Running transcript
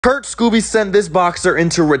Kurt Scooby sent this boxer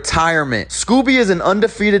into retirement. Scooby is an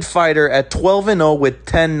undefeated fighter at 12-0 with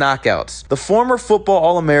 10 knockouts. The former football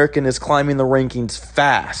All-American is climbing the rankings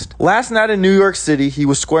fast. Last night in New York City, he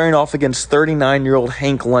was squaring off against 39-year-old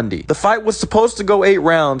Hank Lundy. The fight was supposed to go 8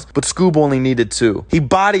 rounds, but Scoob only needed 2. He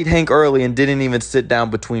bodied Hank early and didn't even sit down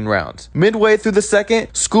between rounds. Midway through the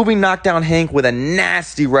second, Scooby knocked down Hank with a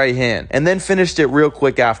nasty right hand, and then finished it real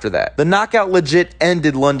quick after that. The knockout legit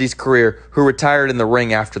ended Lundy's career, who retired in the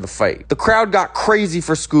ring after the fight. The crowd got crazy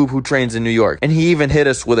for Scoob, who trains in New York, and he even hit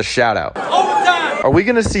us with a shout out. Overtime! Are we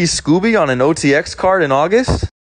gonna see Scooby on an OTX card in August?